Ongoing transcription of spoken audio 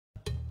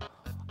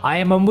I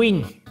am a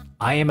win.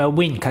 I am a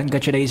win.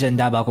 Congratulations,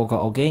 Double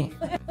Coco. Okay.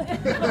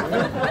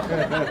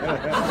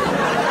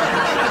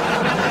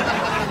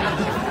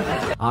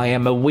 I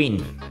am a win.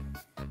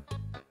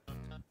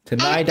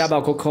 Tonight,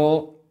 Double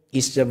Coco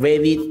is the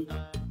very.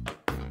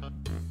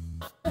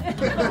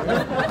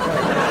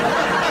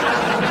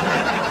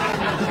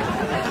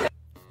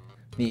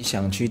 你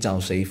想去找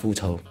谁复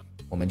仇？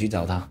我们去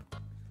找他。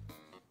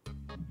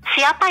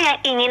Siapa yang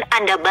ingin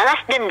Anda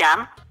balas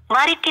dendam?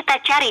 Mari kita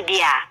cari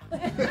dia.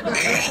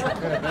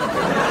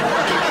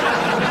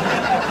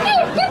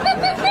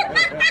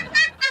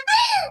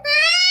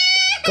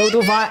 Go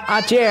to find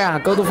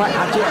Ajay. Go to find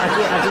Ajay.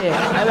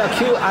 I will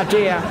kill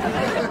Ajay.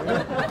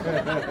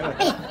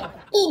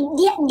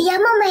 Dia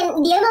mau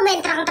main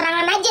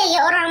terang-terangan aja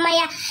ya orang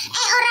Maya.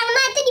 Orang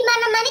Maya tuh di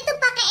mana-mana tuh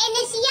pakai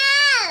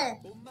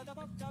inisial.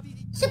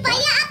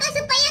 Supaya apa?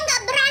 Supaya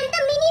nggak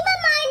berantem, ini mah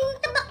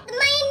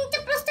main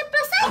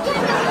ceplos-ceplos aja.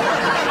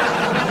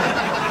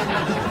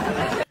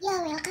 Ya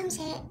welcome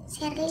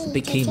Shirley.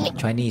 Speaking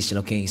Chinese,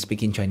 okay?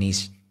 Speaking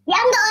Chinese. Ya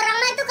enggak, orang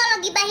mah tuh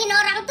kalau gibahin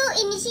orang tuh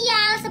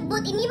inisial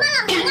sebut, ini mah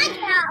langsung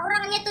aja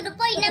orangnya to the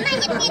point namanya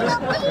gitu.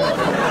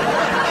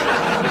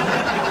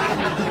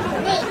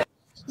 Hey,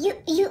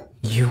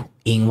 you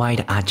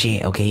invite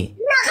Ajay, okay?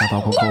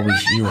 Double Coco with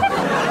you.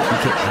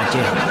 Kick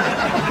Ajay.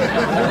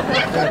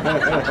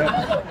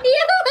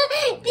 Dia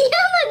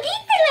mah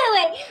gitu lah,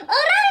 weh.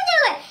 Orangnya,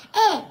 weh.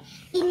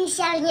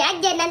 Inisialnya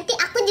aja, nanti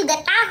aku juga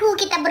tahu,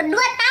 kita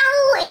berdua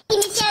tahu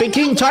inisialnya.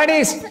 Speaking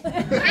Chinese.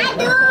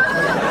 Aduh.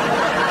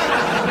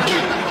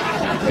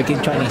 Speaking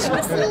Chinese.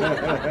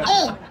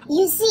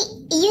 You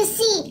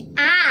see.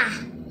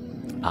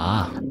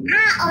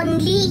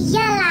 Only.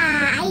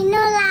 Iyalah, I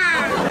know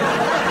lah.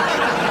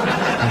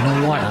 You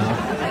know what?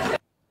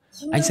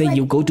 I say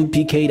you go to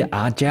PK the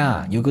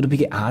Ajay. You go to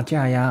PK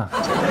Ajay ya.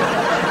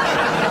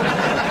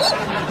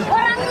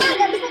 Orangnya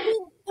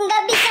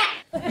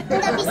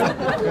nggak bisa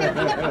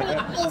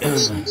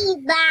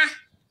ibah.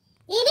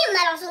 Ini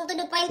mah langsung to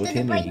the point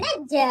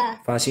aja.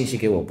 发信息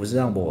给我，不是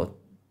让我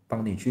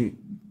帮你去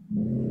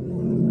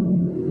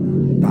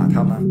打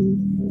他吗？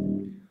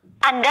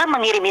 Anda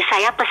mengirimi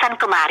saya pesan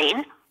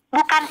kemarin.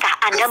 Bukankah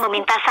Anda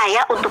meminta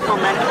saya untuk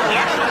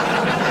membantunya?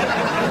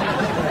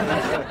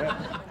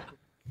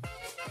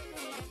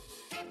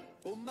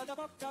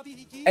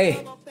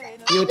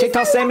 You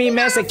TikTok send me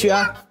message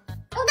ya.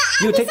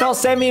 You TikTok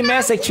send me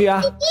message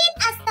ya.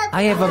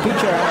 I have a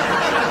picture.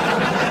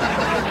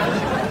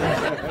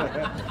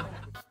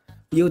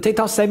 You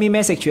TikTok send me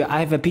message ya.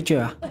 I have a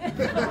picture.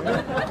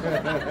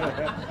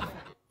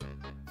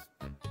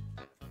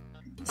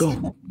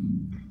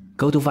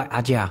 Go to find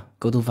Ajay.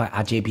 Go to find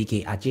Ajay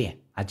PK.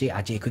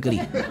 Ajay quickly.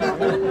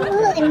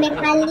 Ember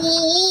kali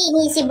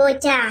ini si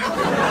bocah.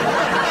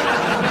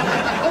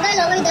 Enggak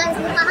loh, jangan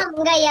salah paham.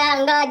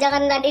 Enggak,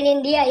 jangan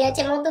ladenin dia ya.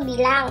 Cemong tuh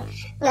bilang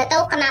nggak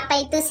tahu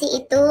kenapa si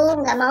itu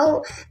nggak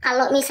mau,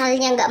 kalau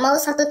misalnya nggak mau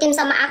satu tim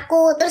sama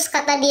aku. Terus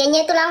kata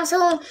dianya itu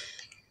langsung,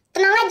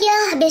 tenang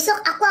aja,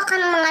 besok aku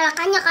akan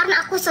mengalahkannya karena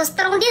aku so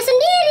strong. Dia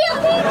sendiri yang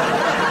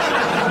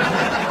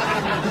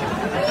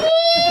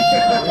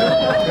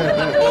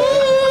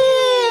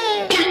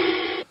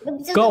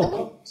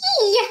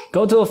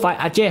Go to fight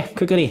Ajay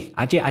quickly.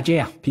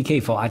 Ajay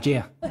PK for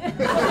Ajay.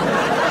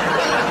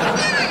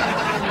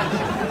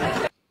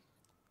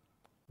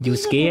 You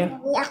scared?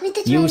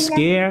 You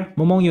scared?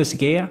 Momong, you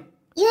scared?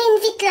 You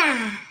invite lah.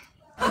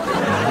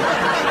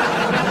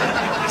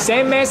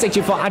 Send message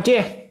for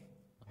Ajay.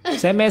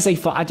 Send message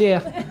for Ajay.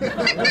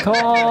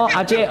 Call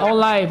Ajay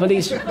online,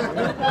 please.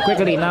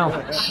 Quickly now.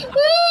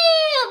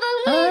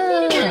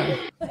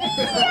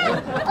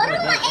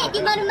 Orang mah di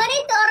mana-mana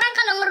itu orang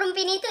kalau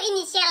ngerumpin itu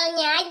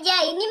inisialnya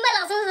aja. Ini mah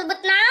langsung sebut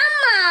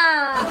nama.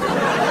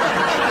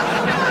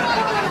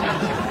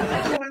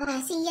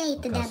 Rahasia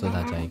itu dah.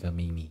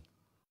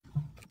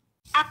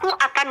 Aku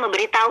akan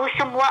memberitahu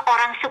semua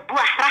orang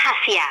sebuah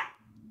rahasia.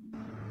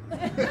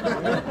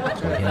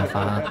 昨天他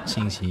发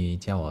信息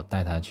叫我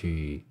带他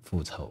去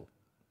复仇。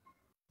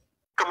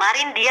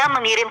 Kemarin dia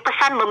mengirim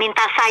pesan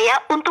meminta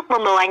saya untuk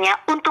membawanya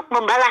untuk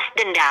membalas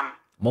dendam.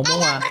 Momong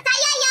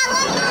Percaya ya,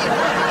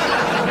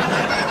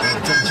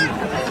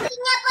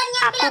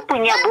 Aku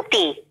punya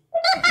bukti.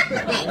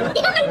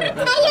 Jangan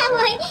percaya,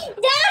 boy.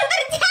 Jangan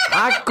percaya.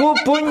 Aku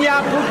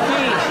punya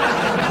bukti.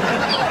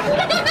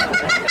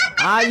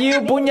 Ayu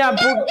punya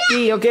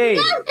bukti, oke?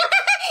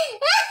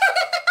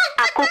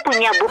 Aku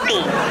punya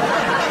bukti.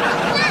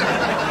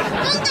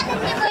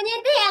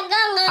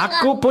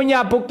 Aku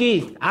punya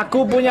bukti.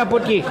 Aku punya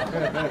bukti.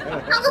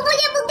 Aku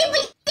punya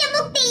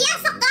bukti ya,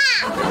 Soka.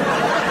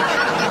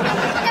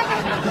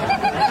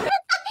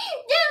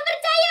 Jangan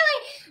percaya, boy.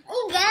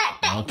 Enggak.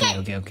 Oke.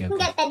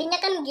 Enggak, tadinya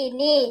kan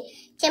gini.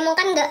 Cemong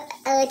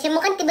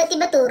kan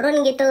tiba-tiba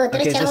turun gitu.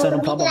 Terus Cemong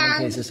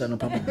bilang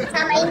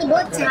sama ini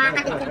bocah,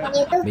 kata Cemong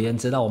itu. 没人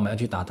知道我们要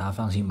去打他，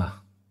放心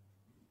吧。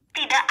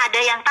 Tidak ada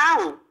yang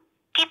tahu.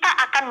 Kita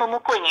akan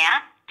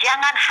memukulnya.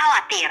 Jangan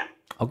khawatir.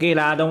 Oke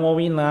lah, don't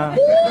worry lah.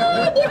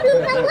 Dia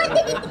belum tahu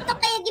aja di TikTok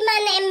kayak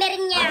gimana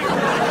embernya.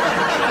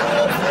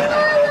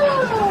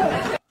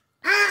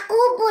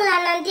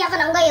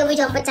 boy,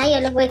 jangan percaya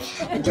lah boy.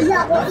 Gila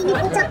kok, ini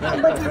bocah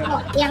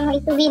kok yang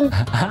itu Win.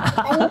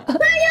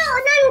 Ayo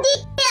nanti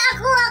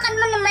aku akan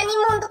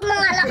menemanimu untuk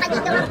mengalahkan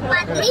jejak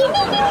khawatir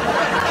ini.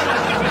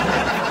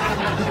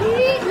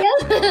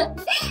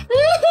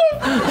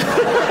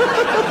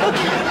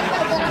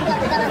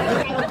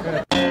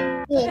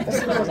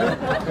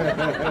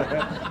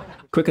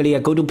 Quickly,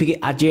 go to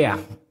pick Ajay.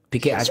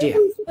 Pick Ajay.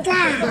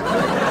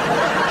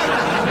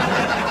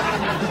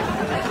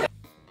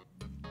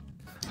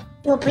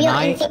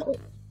 Tonight,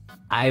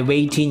 I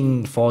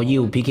waiting for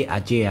you. Pick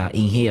Ajay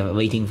in here,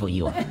 waiting for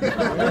you.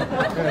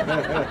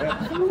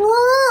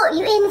 Oh,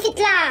 you invite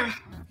lah.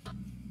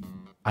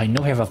 I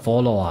know have a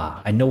follower.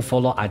 I know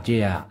follow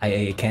Ajay.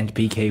 I can't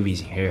PK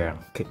with her.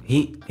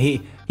 He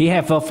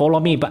have a follow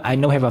me, but I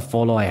know have a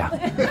follower.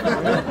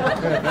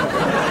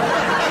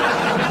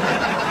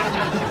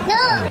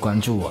 No, 关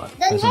注我，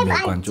 don't 但是 have 没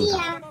有关注 Aji 他。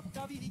 ya.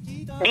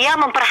 Dia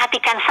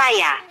memperhatikan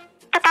saya,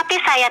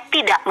 tetapi saya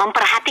tidak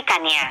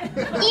memperhatikannya.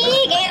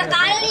 Ih, gair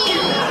kali.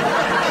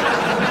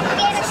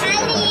 Gair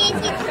kali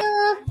situ.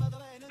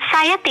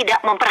 Saya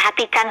tidak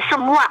memperhatikan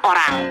semua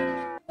orang.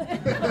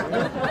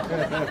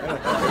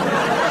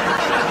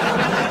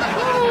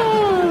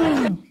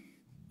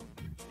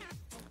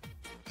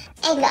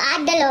 Nggak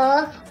ada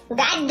loh.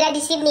 Nggak ada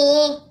di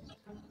sini.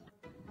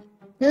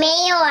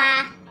 Meo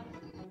ah.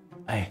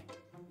 哎，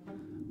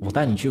我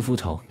带你去复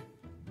仇。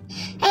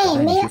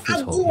 Meo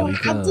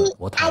Aji,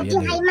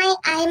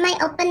 I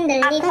might open the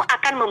link. Aku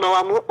akan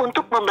membawamu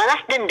untuk membalas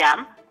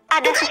dendam.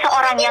 Ada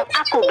seseorang yang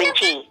aku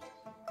benci.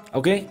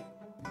 OK，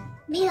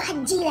 Meo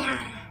Aji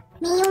lah.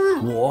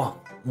 Meo.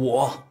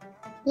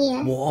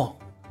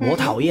 我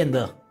讨厌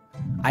的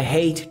I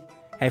hate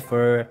have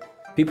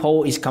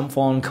people is come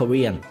from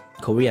Korean.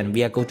 We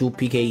are go to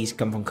PK is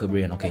come from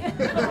Korean. OK.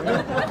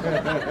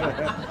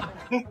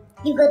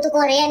 You go to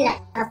Korea lah.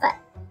 Apa?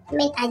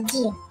 Mate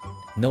Aji.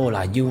 No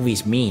lah, you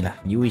with me lah.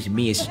 You with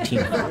me is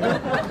team.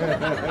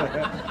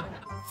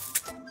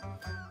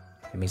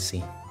 Let me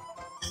see.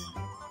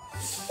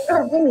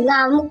 Oh, ini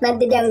ngamuk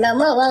nanti dia nggak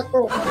mau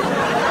aku.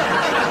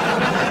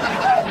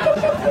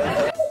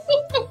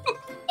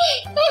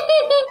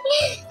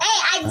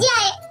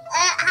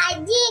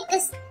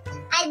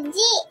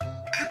 Aji,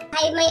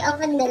 I may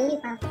open the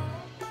link.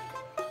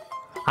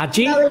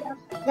 Aji,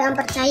 Jangan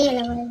percaya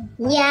lah.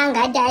 Iya,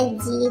 nggak ada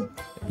Aji.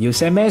 you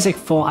send message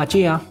for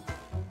Aji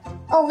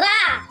Oh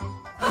enggak.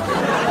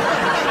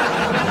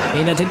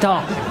 in the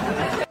TikTok.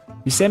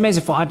 You send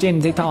message for Aji in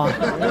TikTok.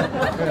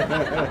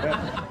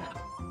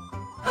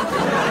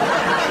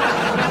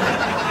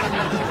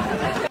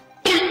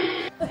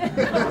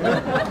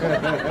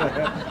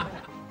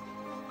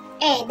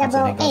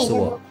 Double 告诉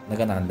我那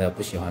个男的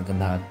不喜欢跟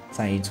他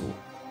在一组，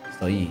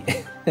所以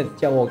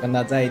叫我跟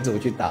他在一组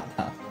去打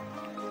他。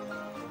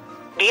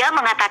 Dia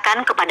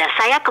mengatakan kepada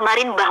saya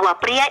kemarin bahwa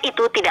pria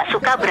itu tidak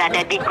suka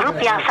berada di grup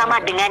yang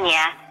sama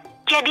dengannya.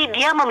 Jadi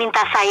dia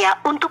meminta saya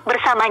untuk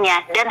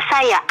bersamanya dan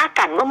saya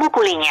akan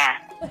memukulinya.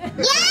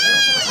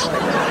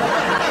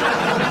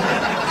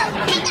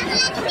 Jangan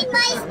lanjutin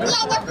guys,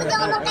 dianya pun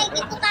jangan ngomong kayak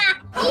gitu kak.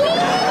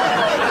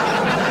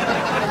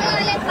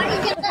 Leparin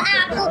dia ke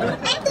aku.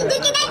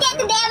 Tunjukin aja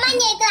tuh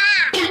DM-nya itu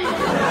ah.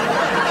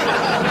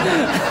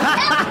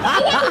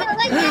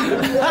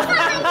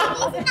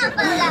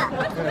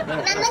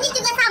 Namanya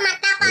juga sama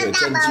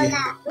tapal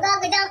lah.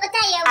 Enggak, jangan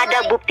percaya. Ada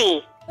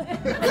bukti.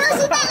 Ya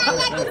sudah lah,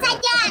 liatin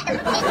saja.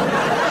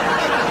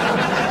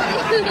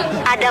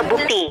 Ada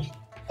bukti.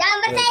 Jangan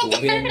percaya,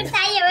 jangan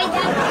percaya.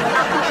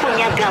 Aku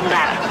punya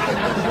gambar.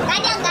 Gak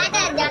ada,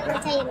 jangan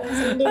percaya.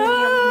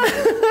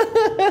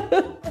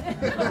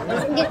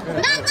 Enggak,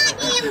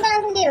 dia yang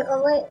bilang sendiri.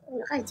 Kau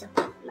enak aja.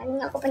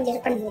 Mending aku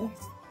penjarakan dia.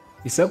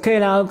 It's okay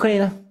lah, okay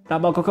lah.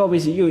 Double Coco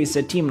with you is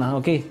a team lah,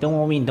 okay. Don't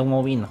worry,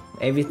 lah.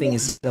 Everything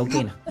is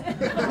okay lah.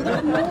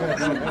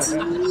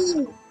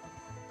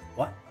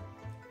 What?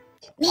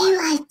 Meo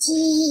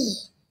Aji.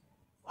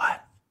 What?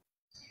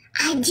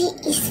 Aji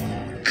is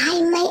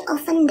I may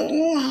open the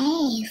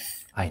live.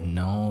 I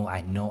know.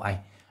 I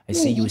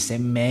see you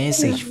send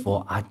message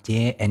for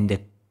Ajay and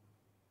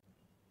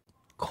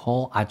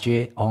call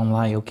Ajay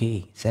online,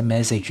 okay. Send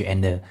message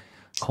and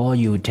call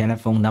you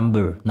telephone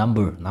number.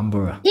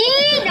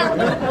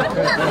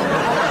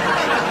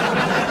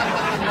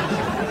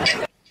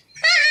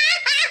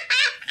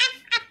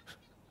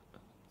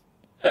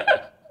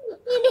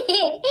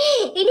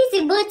 Ini si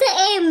bocah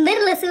ember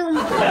lah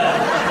sumpah.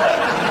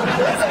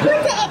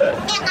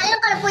 Kalian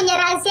kalau punya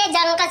rahasia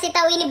jangan kasih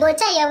tahu ini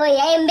bocah ya boy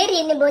ya. Ember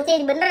ini bocah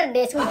bener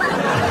deh sumpah.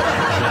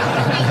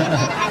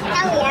 Jangan kasih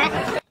tahu ya.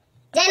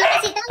 Jangan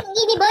kasih tahu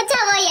ini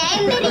bocah boy ya.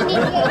 Ember ini.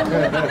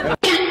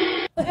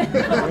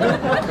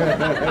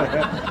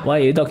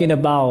 What are you talking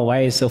about?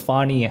 Why is so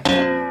funny?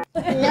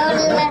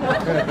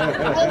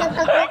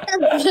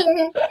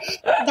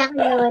 Jangan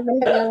boy,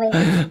 bener lah boy.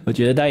 我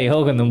觉得他以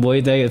后可能不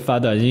会再发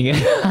短信给。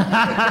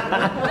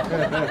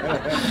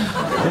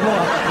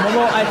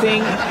Momo, I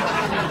think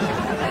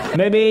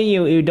maybe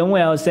you don't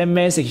will send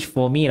message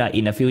for me like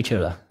in the future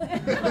lah.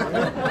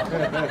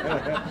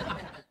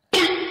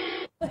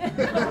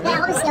 Ya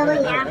harus ya boy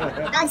ya.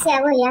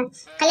 Siapa ya?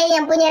 Kalian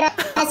yang punya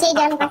rahasia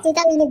jangan kasih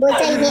tahu ini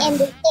bocah ini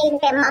MBK ini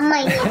kayak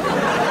mama ini.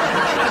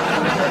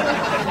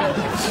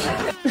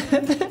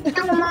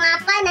 Kita ngomong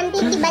apa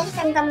nanti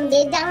dibalikan kamu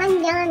deh.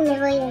 Jangan ya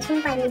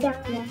sumpah ya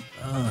jangan ya.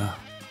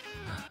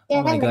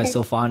 Oh my god,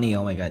 so funny.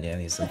 Oh my god,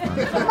 yeah, it's so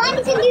funny.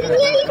 Funny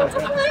sendirinya yang so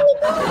funny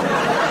kok.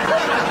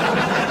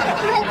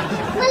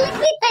 Malah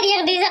kita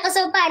yang bisa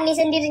kesopani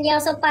sendirinya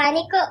yang so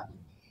funny kok.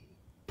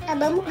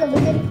 Abangmu gak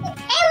bener.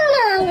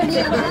 Emang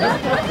dia mah.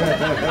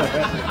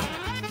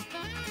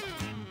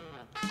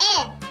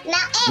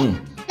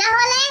 Nah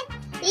oleh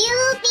you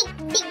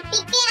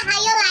pikir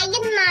hayo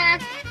lion mah.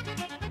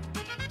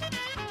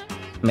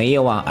 没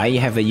有啊 I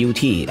have a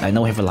UT. I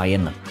know have a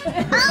lion.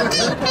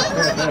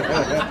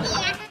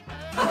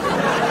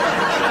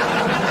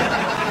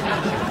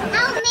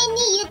 How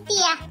many UT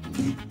ya?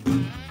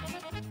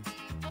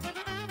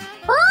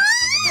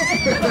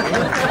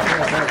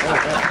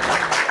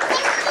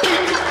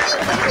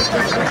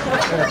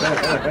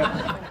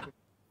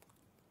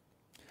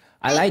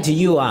 I lie to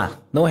you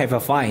no have a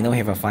fine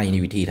in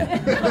UT 的。然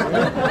后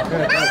呢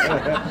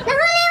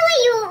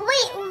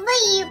why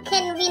you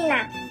can win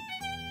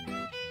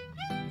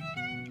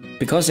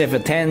Because I have a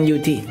 10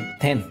 UT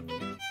 10.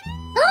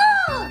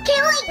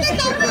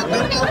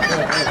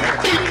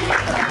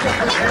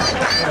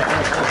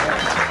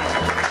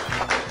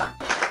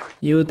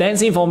 You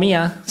dancing for me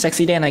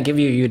sexy then I give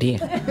you UT.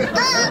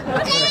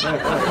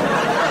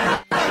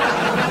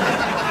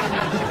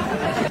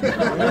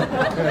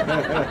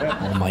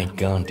 Oh my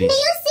god, this.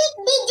 Music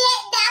DJ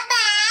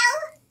Dabao.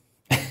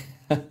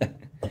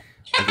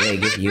 Okay, I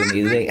give you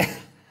music.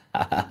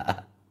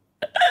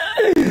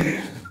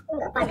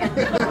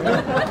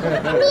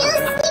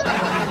 Music.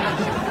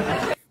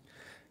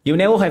 You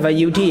never have a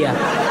UT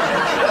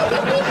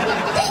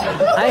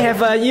I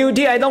have a UT,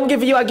 I don't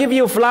give you, I give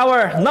you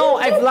flower. No,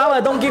 I flower,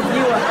 don't give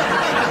you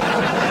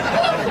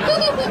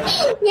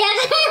Ya,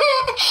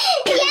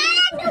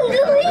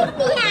 tungguin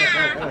ya.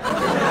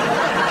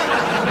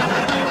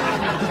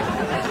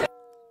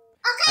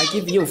 I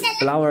give you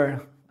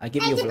flower. I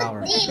give you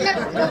flower. No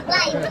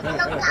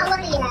flower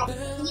ya.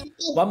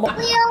 One more. 我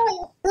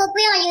不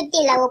用 UT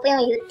了，我不用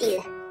UT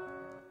了。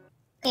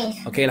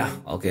Okay lah.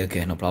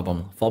 Okay, no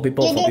problem. Four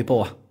people.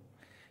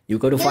 You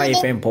go to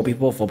 5FM, four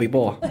people.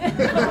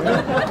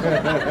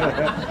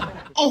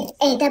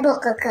 大伯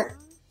哥哥，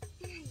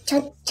秋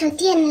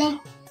天嘞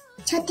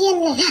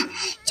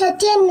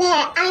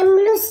，I'm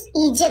lose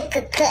一节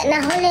哥哥，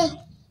然后嘞，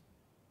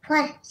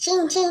哇，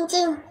进。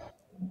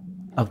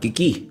Oh,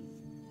 Kiki.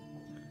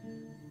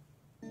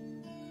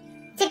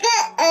 这个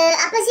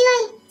apa sih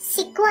Boy?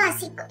 Siku apa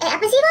sih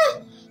Boy?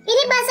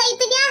 Ini bahasa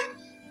itu dia.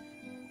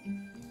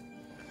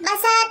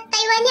 Bahasa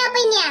Taiwannya apa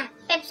ini ya?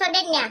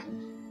 Pepsodentnya.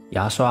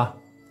 牙刷.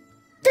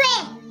 对，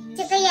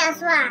这个牙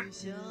刷。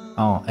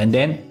 Oh, and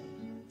then?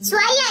 刷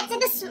牙，这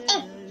个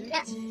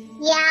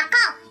牙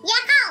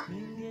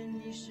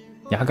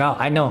膏。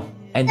 I know.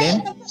 And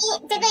then?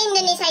 这个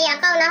Indonesia 牙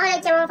膏，然后呢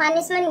，Cemong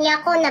punishment 牙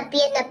膏那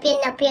边，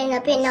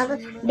然后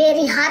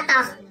very hot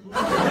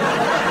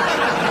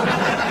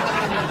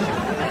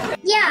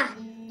呀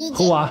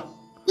，Who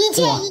一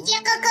姐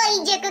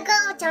哥哥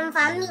Cemong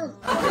反命。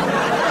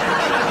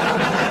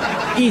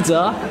一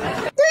哲？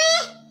对。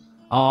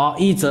哦，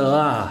一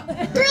哲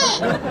对。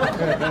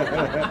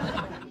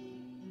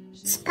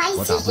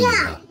Spicy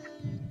呀，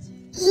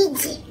一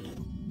姐。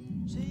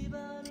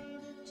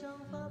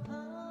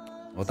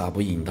我打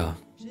不赢他。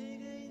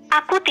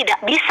 Aku tidak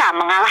bisa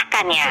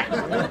mengalahkannya.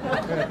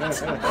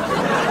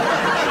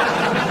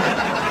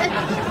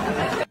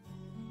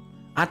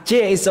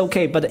 Aceh is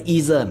okay, but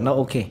Iza not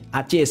okay.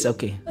 Aceh is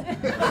okay.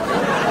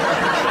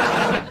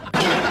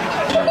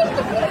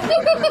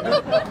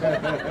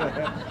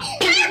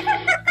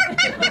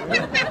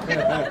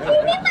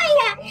 Ini apa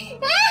ya?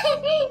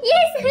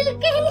 Yes,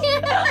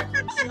 lukanya.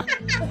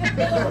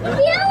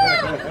 Ya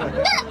Allah,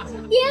 enggak.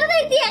 Ya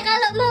berarti ya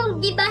kalau mau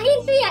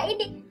gibahin tuh ya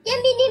ini, yang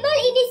minimal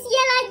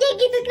inisial aja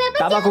gitu. Kenapa?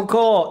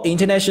 Tabakuko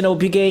international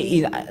PK.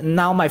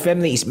 Now my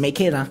family is Mei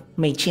Chen.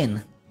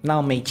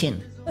 Now Mei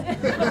Chen.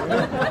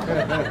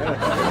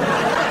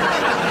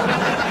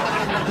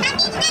 Tapi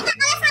kita tak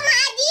kalah sama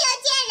Adi ya,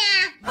 Cena.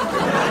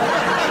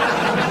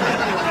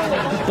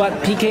 But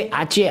PK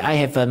Aceh I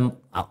have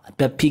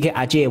but PK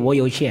Aceh 我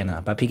有钱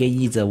but PK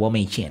一哲我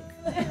没钱。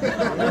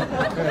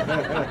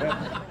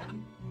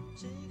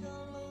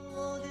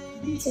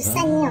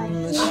 Susahnya.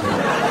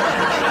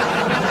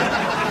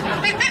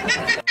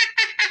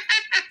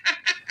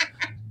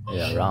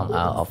 We are run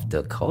out of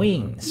the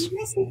coins.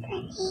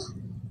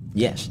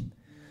 Yes,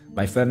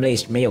 my family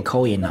is 没有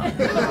coin now. Okay,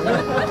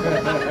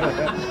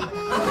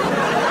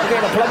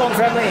 no problem,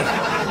 family.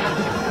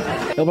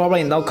 No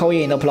problem, no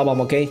coin, no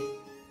problem. Okay.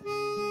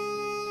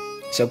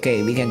 It's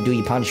okay. We can do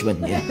the punishment.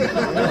 Yeah.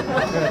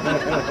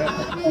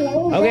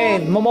 Okay,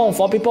 Momong,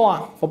 4 people.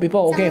 4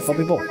 people. Okay, 4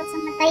 people.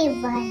 Sama tayo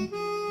ba?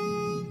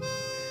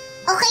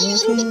 Okay,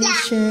 invite lah.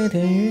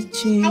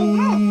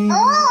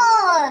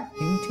 Oh.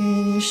 You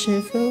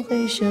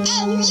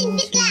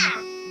invite lah.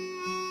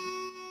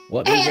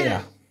 What is it?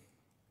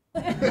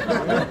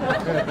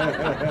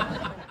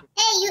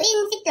 You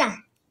invite lah.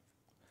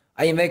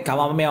 I invite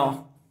kawan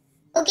Mel.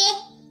 Okay.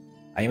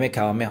 I invite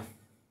kawan Mel.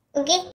 Okay.